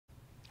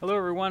Hello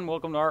everyone,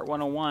 welcome to Art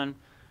 101.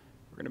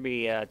 We're going to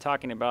be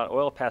talking about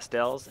oil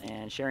pastels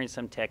and sharing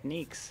some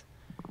techniques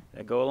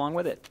that go along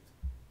with it.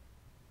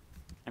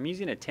 I'm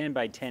using a 10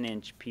 by 10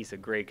 inch piece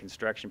of gray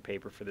construction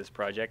paper for this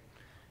project,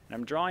 and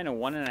I'm drawing a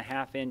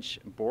 1.5 inch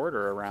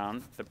border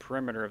around the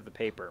perimeter of the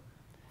paper.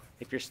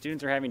 If your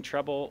students are having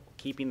trouble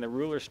keeping the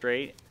ruler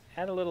straight,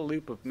 add a little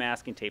loop of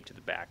masking tape to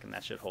the back and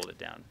that should hold it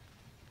down.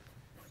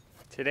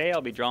 Today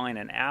I'll be drawing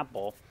an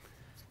apple,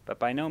 but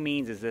by no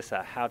means is this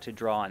a how to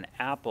draw an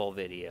apple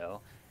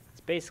video. It's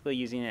basically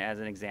using it as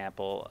an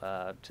example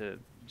to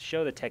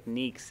show the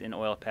techniques in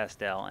oil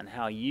pastel and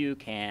how you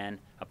can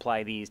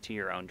apply these to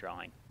your own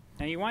drawing.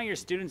 Now you want your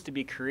students to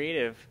be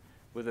creative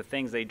with the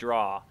things they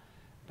draw,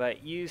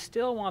 but you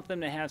still want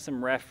them to have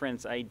some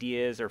reference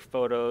ideas or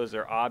photos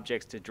or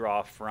objects to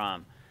draw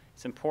from.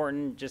 It's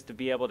important just to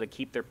be able to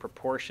keep their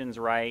proportions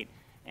right,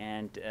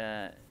 and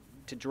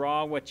to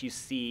draw what you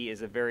see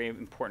is a very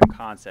important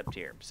concept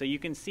here. So you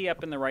can see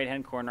up in the right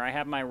hand corner I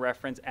have my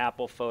reference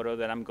apple photo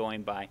that I'm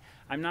going by.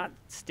 I'm not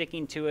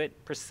sticking to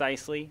it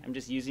precisely, I'm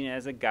just using it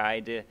as a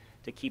guide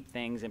to keep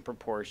things in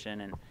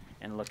proportion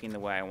and looking the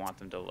way I want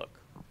them to look.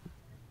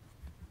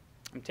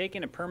 I'm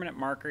taking a permanent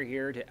marker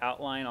here to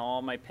outline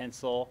all my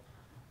pencil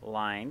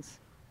lines.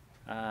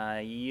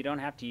 You don't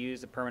have to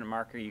use a permanent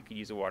marker, you could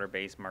use a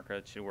water-based marker,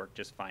 that should work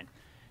just fine.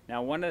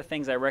 Now one of the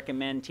things I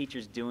recommend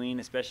teachers doing,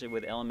 especially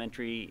with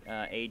elementary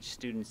age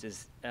students,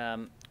 is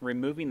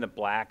removing the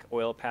black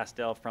oil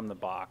pastel from the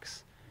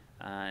box,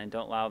 and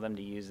don't allow them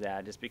to use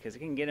that just because it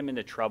can get them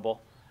into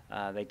trouble.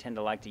 They tend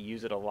to like to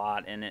use it a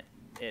lot, and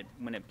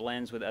when it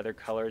blends with other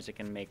colors it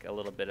can make a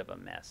little bit of a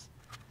mess.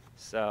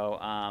 So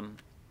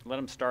let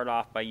them start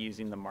off by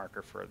using the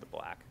marker for the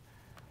black.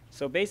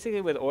 So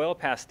basically with oil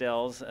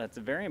pastels, it's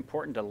very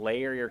important to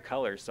layer your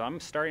colors. So I'm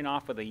starting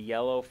off with a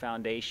yellow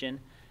foundation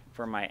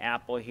for my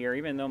apple here.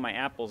 Even though my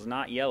apple's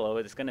not yellow,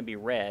 it's going to be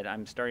red,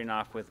 I'm starting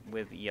off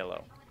with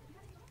yellow.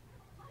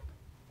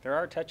 There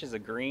are touches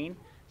of green,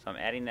 so I'm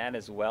adding that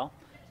as well.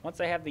 Once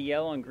I have the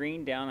yellow and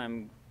green down,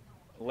 I'm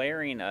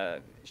layering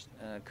a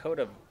coat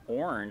of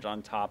orange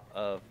on top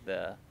of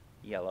the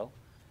yellow.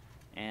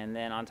 And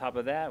then on top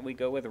of that, we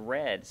go with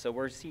red. So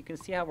you can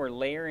see how we're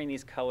layering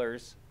these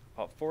colors,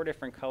 about 4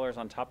 different colors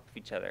on top of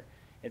each other.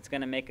 It's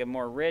going to make a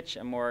more rich,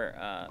 a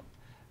more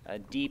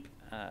deep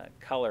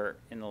color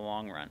in the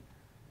long run.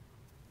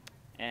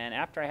 And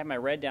after I have my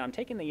red down, I'm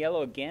taking the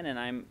yellow again,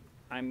 and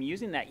I'm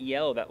using that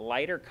yellow, that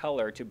lighter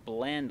color, to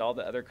blend all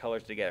the other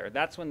colors together.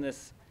 That's when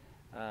this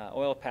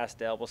oil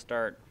pastel will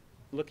start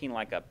looking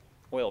like a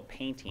oil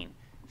painting.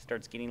 It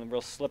starts getting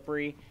real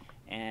slippery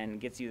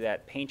and gets you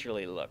that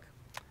painterly look.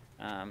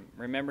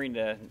 Remembering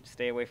to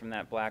stay away from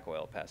that black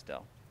oil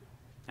pastel.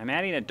 I'm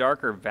adding a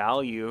darker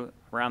value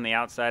around the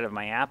outside of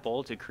my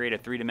apple to create a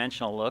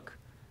three-dimensional look.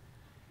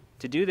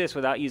 To do this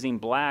without using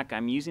black,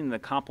 I'm using the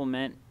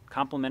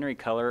complementary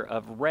color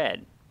of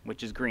red,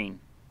 which is green.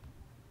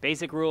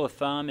 Basic rule of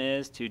thumb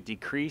is to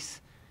decrease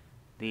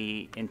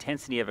the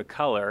intensity of a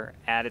color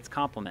at its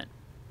complement.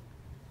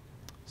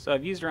 So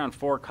I've used around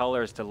 4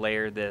 colors to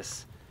layer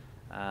this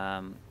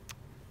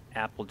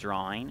apple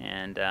drawing,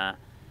 and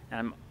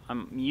I'm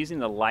using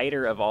the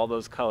lighter of all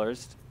those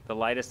colors, the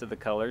lightest of the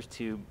colors,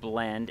 to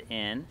blend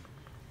in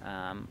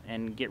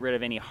and get rid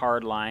of any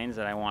hard lines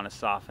that I want to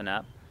soften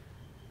up.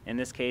 In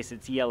this case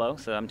it's yellow,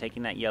 so I'm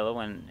taking that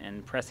yellow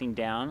and pressing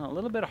down a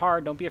little bit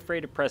hard. Don't be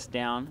afraid to press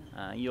down.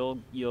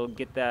 You'll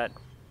get that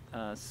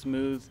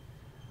smooth,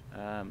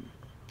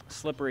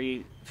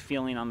 slippery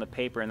feeling on the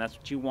paper, and that's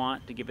what you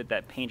want to give it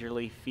that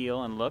painterly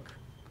feel and look.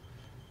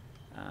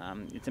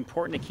 It's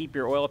important to keep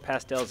your oil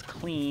pastels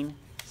clean,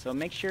 so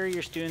make sure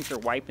your students are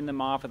wiping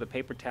them off with a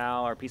paper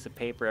towel or a piece of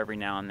paper every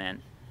now and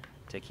then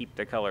to keep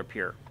their color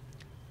pure.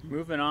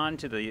 Moving on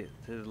to the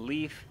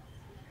leaf,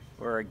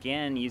 we're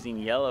again using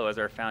yellow as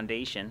our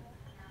foundation,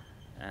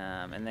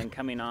 and then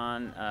coming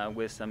on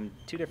with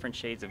 2 different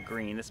shades of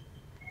green. This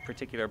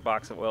particular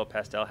box of oil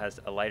pastel has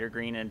a lighter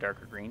green and a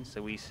darker green,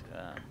 so we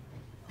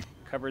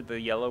covered the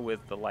yellow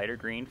with the lighter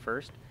green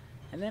first,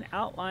 and then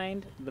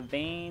outlined the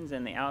veins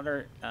and the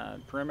outer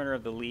perimeter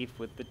of the leaf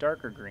with the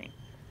darker green,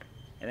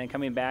 and then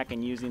coming back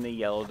and using the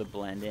yellow to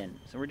blend in.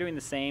 So we're doing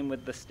the same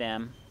with the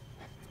stem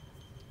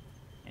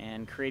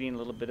and creating a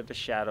little bit of a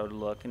shadowed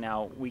look.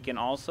 Now we can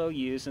also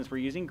use, since we're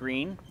using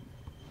green,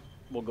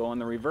 we'll go in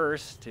the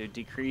reverse. To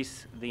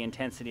decrease the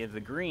intensity of the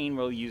green,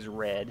 we'll use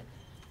red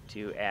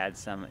to add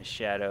some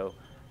shadow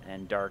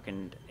and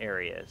darkened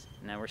areas.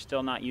 Now we're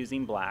still not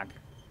using black,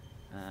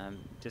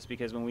 just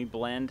because when we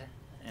blend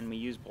and we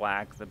use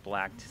black, the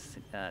black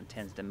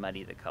tends to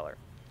muddy the color.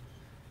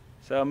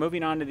 So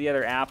moving on to the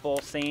other apple,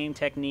 same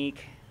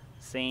technique,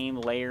 same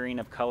layering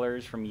of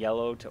colors from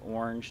yellow to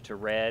orange to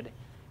red,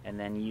 and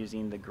then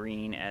using the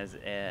green as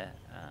a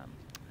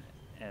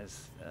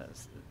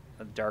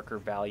darker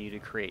value to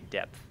create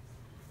depth.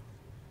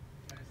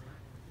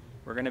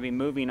 We're going to be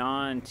moving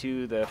on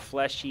to the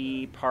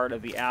fleshy part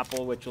of the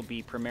apple, which will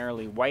be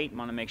primarily white. You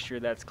want to make sure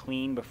that's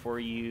clean before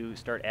you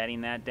start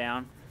adding that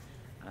down.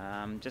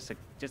 Just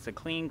a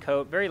clean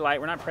coat, very light.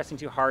 We're not pressing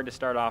too hard to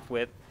start off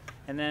with.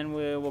 and then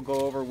we'll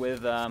go over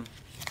with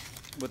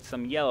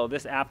some yellow.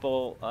 This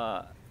apple,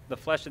 the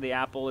flesh of the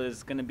apple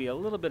is going to be a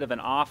little bit of an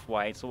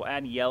off-white, so we'll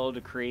add yellow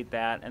to create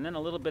that, and then a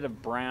little bit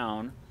of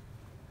brown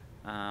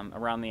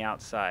around the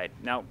outside.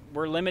 Now,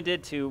 we're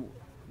limited to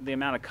the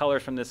amount of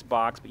colors from this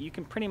box, but you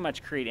can pretty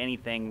much create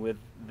anything with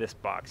this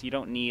box. You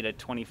don't need a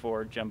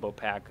 24 jumbo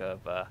pack of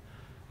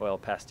oil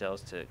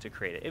pastels to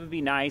create it. It would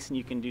be nice, and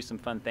you can do some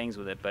fun things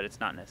with it, but it's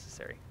not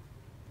necessary.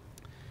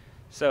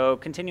 So,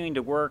 continuing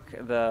to work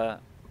the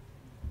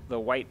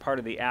white part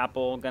of the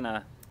apple,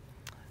 gonna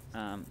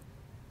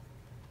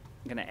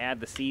add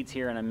the seeds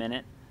here in a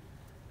minute.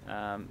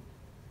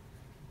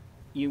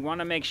 You want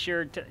to make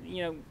sure to,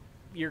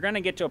 you're going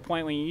to get to a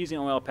point when you're using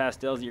oil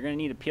pastels, you're going to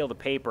need to peel the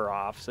paper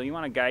off. So you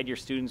want to guide your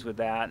students with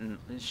that and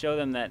show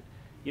them that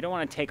you don't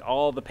want to take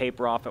all the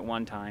paper off at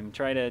one time.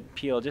 Try to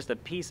peel just a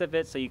piece of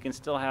it so you can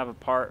still have a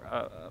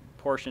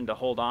portion to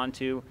hold on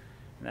to,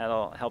 and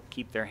that'll help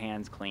keep their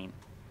hands clean.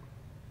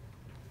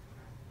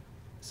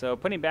 So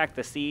putting back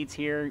the seeds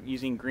here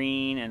using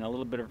green and a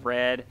little bit of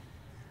red,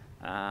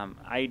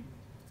 I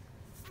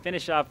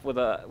finish off with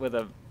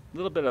a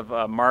little bit of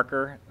a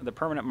marker. The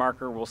permanent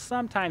marker will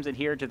sometimes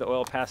adhere to the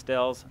oil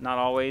pastels, not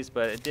always,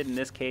 but it did in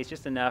this case,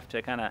 just enough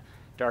to kind of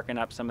darken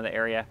up some of the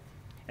area.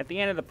 At the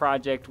end of the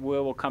project,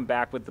 we'll come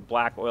back with the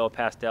black oil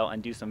pastel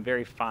and do some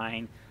very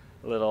fine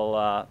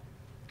little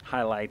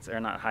highlights, or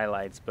not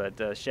highlights,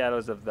 but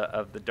shadows of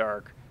the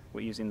dark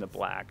using the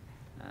black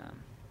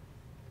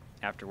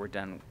after we're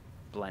done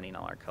blending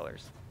all our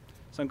colors.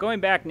 So I'm going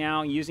back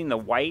now using the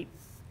white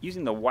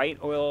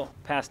oil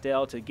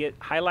pastel to get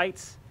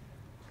highlights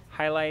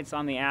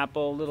on the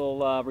apple,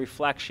 little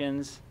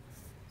reflections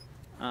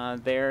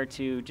there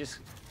to just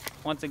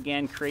once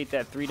again create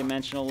that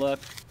three-dimensional look,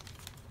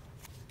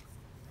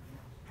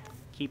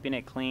 keeping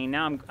it clean.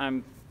 Now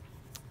I'm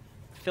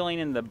filling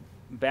in the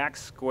back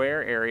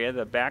square area,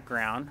 the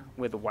background,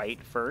 with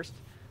white first.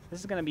 This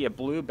is going to be a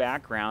blue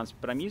background,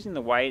 but I'm using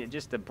the white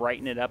just to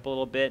brighten it up a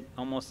little bit,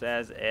 almost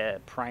as a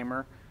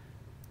primer,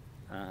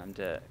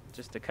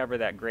 just to cover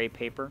that gray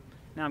paper.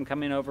 Now I'm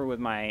coming over with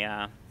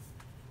my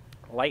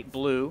light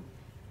blue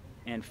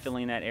and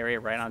filling that area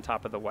right on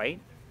top of the white.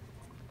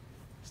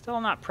 Still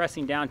not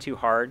pressing down too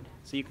hard,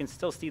 so you can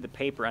still see the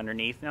paper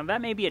underneath. Now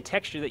that may be a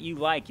texture that you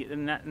like,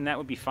 and that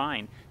would be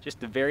fine.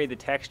 Just to vary the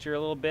texture a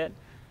little bit,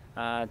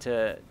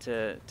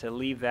 to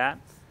leave that.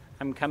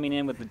 I'm coming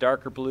in with the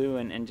darker blue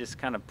and just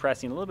kind of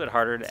pressing a little bit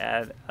harder to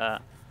add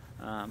a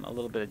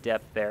little bit of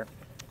depth there.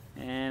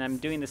 And I'm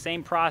doing the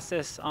same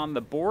process on the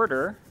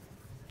border.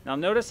 Now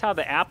notice how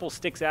the apple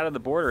sticks out of the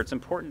border. It's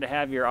important to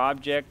have your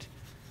object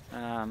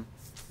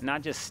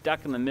not just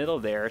stuck in the middle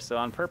there. So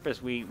on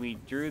purpose we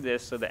drew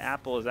this so the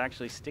apple is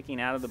actually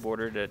sticking out of the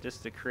border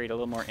just to create a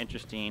little more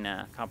interesting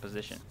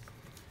composition.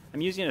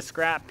 I'm using a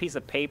scrap piece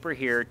of paper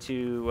here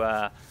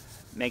to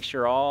make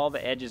sure all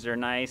the edges are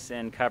nice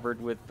and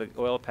covered with the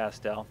oil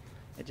pastel.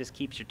 It just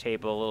keeps your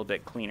table a little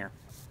bit cleaner.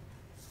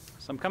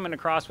 So I'm coming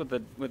across with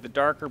the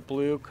darker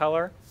blue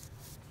color.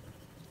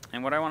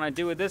 And what I want to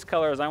do with this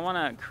color is I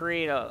want to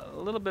create a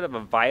little bit of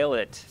a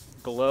violet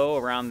glow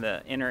around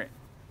the inner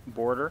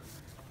border.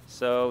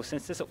 So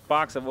since this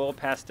box of oil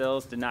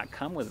pastels did not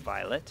come with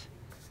violet,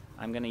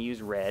 I'm going to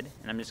use red,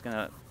 and I'm just going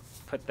to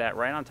put that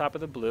right on top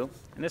of the blue.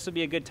 And this would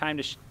be a good time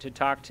to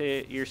talk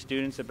to your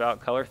students about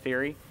color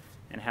theory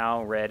and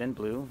how red and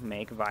blue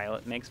makes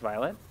violet,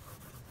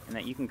 and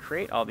that you can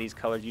create all these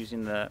colors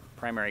using the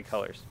primary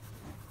colors.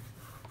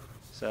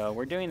 So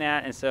we're doing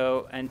that,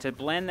 and to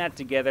blend that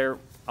together,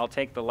 I'll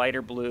take the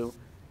lighter blue,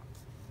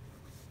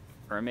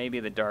 or maybe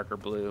the darker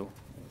blue,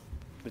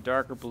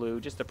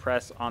 just to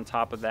press on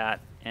top of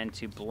that and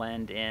to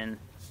blend in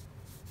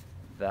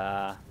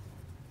the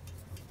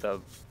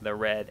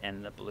red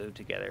and the blue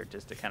together,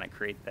 just to kind of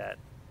create that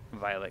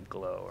violet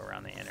glow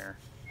around the inner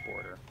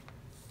border.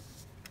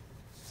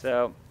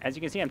 So as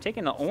you can see, I'm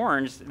taking the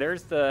orange.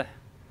 There's that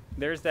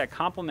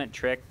complement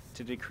trick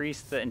to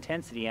decrease the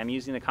intensity. I'm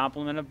using the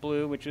complement of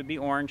blue, which would be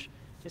orange,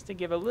 just to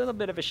give a little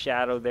bit of a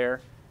shadow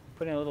there,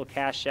 putting a little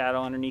cast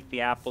shadow underneath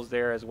the apples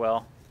there as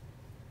well.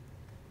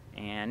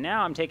 And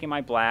now I'm taking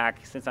my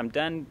black. Since I'm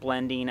done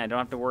blending, I don't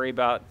have to worry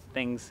about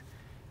things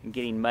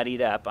getting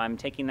muddied up. I'm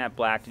taking that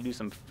black to do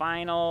some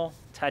final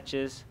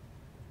touches,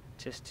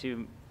 just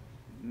to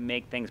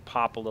make things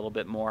pop a little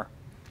bit more.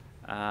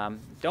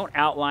 Don't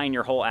outline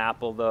your whole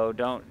apple, though.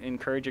 Don't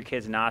encourage your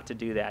kids not to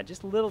do that.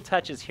 Just little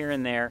touches here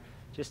and there,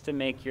 just to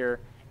make your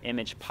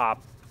image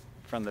pop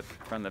from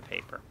the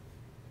paper.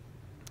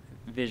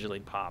 Visually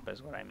pop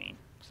is what I mean.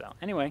 So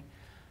anyway,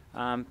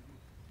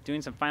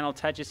 doing some final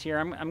touches here.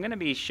 I'm going to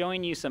be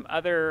showing you some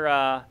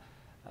other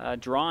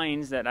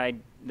drawings that I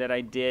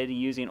did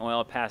using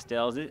oil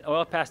pastels.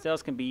 Oil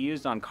pastels can be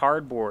used on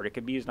cardboard. It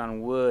can be used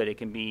on wood. It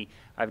can be,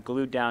 I've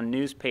glued down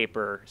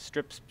newspaper,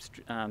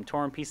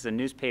 torn pieces of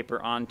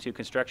newspaper onto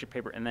construction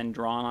paper and then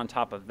drawn on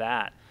top of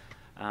that.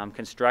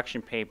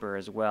 Construction paper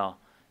as well.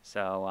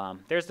 So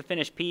there's the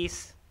finished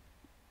piece.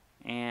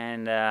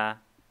 And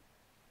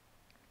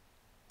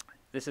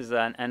This is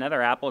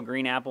another apple,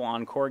 green apple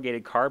on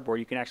corrugated cardboard.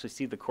 You can actually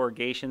see the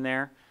corrugation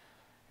there.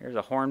 Here's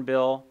a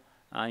hornbill.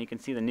 You can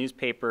see the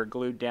newspaper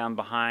glued down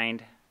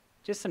behind.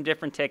 Just some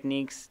different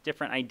techniques,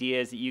 different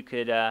ideas that you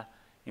could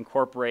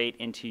incorporate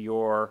into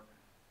your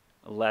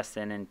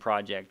lesson and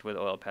project with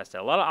oil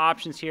pastel. A lot of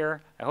options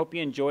here. I hope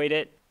you enjoyed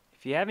it.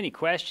 If you have any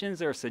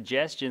questions or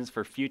suggestions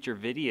for future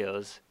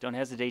videos, don't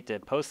hesitate to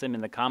post them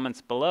in the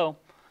comments below.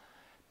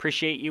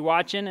 Appreciate you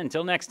watching.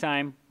 Until next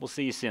time, we'll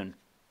see you soon.